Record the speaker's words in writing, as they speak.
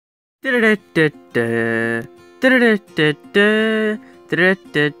Da-da-da-da-da. Da-da-da-da-da.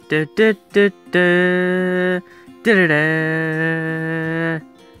 Da-da-da-da-da-da-da. Da-da-da.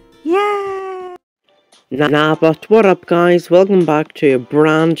 Yeah! Nah, but what up guys, welcome back to a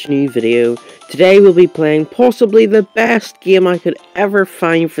brand new video. Today we'll be playing possibly the best game I could ever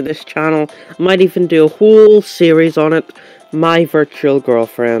find for this channel. I might even do a whole series on it, My Virtual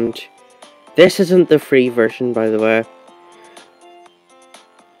Girlfriend. This isn't the free version, by the way.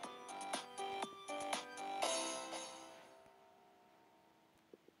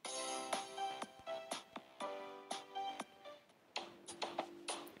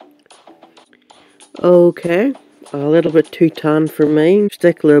 Okay, a little bit too tan for me.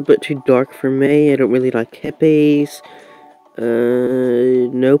 Stick a little bit too dark for me. I don't really like hippies.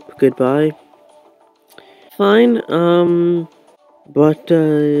 Nope, goodbye. Fine, but,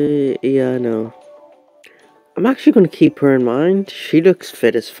 yeah, no. I'm actually gonna keep her in mind. She looks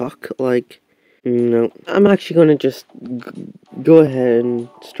fit as fuck, like, no. I'm actually gonna just go ahead and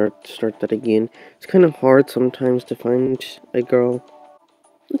start that again. It's kind of hard sometimes to find a girl.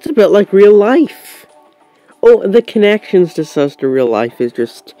 It's a bit like real life. Oh, the connections to us to real life is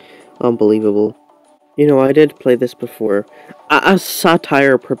just unbelievable. You know, I did play this before. As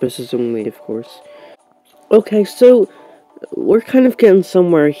satire purposes only, of course. Okay, so we're kind of getting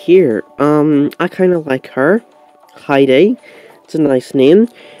somewhere here. I kind of like her. Heidi. It's a nice name.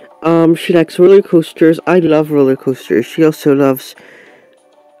 She likes roller coasters. I love roller coasters. She also loves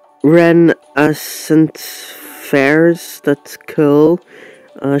Renaissance fairs. That's cool.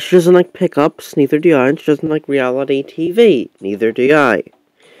 She doesn't like pickups, neither do I, and she doesn't like reality TV, neither do I.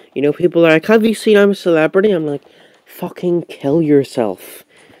 You know, people are like, have you seen I'm a Celebrity? I'm like, fucking kill yourself.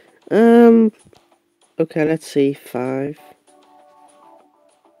 Okay, let's see, 5.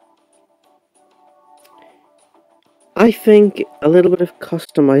 I think a little bit of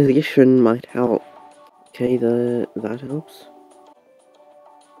customization might help. Okay, that helps.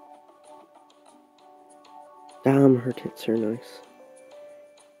 Damn, her tits are nice.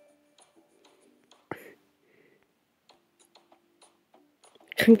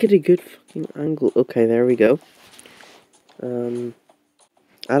 Can't get a good fucking angle. Okay, there we go.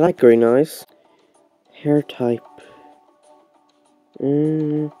 I like green eyes. Hair type.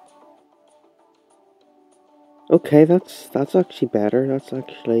 Okay, that's actually better. That's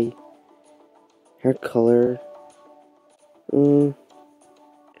actually hair color.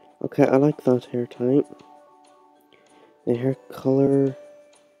 Okay, I like that hair type. The hair color.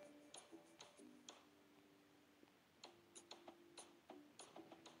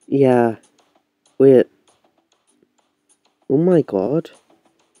 Yeah. Wait. Oh my god.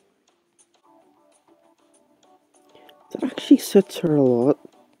 That actually suits her a lot.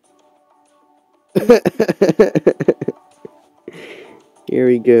 Here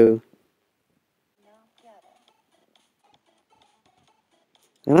we go.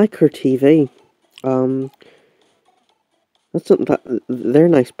 I like her TV. That's not that. They're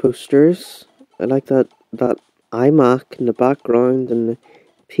nice posters. I like that iMac in the background and the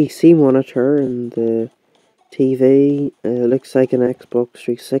PC monitor and the TV. Looks like an Xbox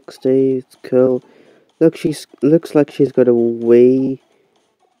 360. It's cool. Look, looks like she's got a Wii.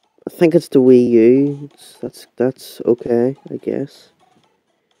 I think it's the Wii U. That's okay, I guess.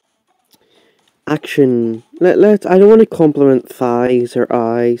 Action. Let's. I don't want to compliment thighs or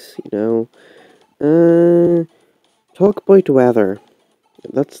eyes. You know. Talk about weather.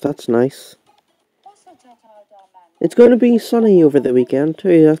 That's nice. It's going to be sunny over the weekend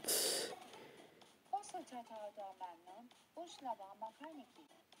too. That's.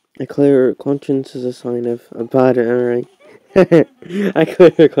 A clear conscience is a sign of a bad memory. A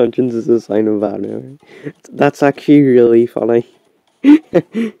clear conscience is a sign of bad memory. That's actually really funny.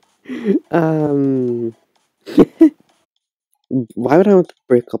 Why would I want to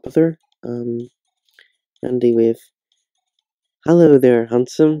break up with her? Andy Wave. Hello there,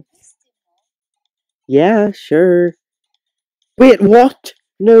 handsome. Yeah, sure. Wait, what?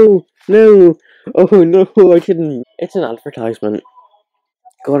 No, no. Oh no, I shouldn't. It's an advertisement.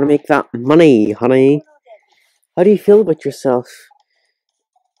 Gotta make that money, honey. How do you feel about yourself?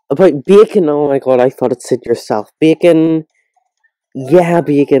 About bacon? Oh my god, I thought it said yourself. Bacon. Yeah,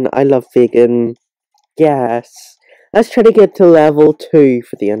 bacon. I love bacon. Yes. Let's try to get to level 2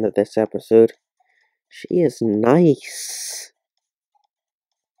 for the end of this episode. She is nice.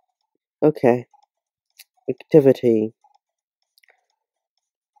 Okay. Activity.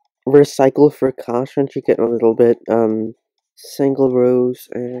 Recycle for cash. Aren't you getting a little bit, single rows?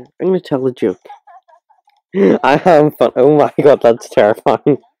 I'm gonna tell a joke. I have fun. Oh my god, that's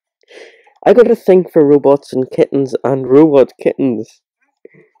terrifying. I got a thing for robots and kittens and robot kittens.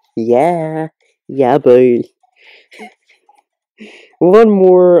 Yeah. Yeah, boy. One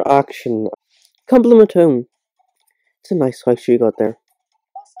more action. Compliment home. It's a nice house you got there.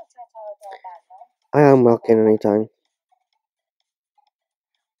 I am welcome anytime.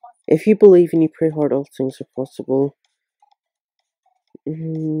 If you believe and you pray hard, all things are possible.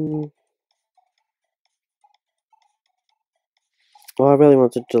 Well, I really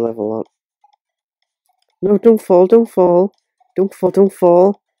wanted to level up. No, don't fall, don't fall. Don't fall, don't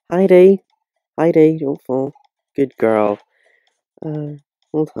fall. Heidi. Heidi, don't fall. Good girl.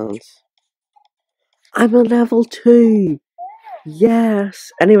 Hold hands. I'm a level 2!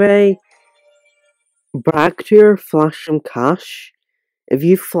 Yes! Anyway, brag to her, flash some cash. If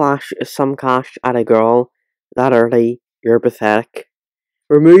you flash some cash at a girl that early, you're pathetic.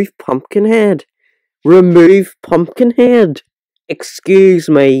 Remove Pumpkinhead. Remove Pumpkinhead. Excuse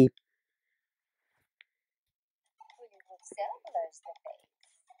me.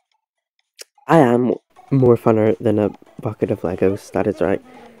 I am more funner than a bucket of Legos, that is right.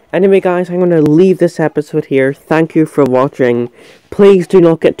 Anyway guys, I'm going to leave this episode here. Thank you for watching. Please do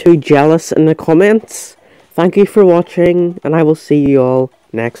not get too jealous in the comments. Thank you for watching, and I will see you all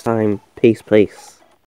next time. Peace, peace.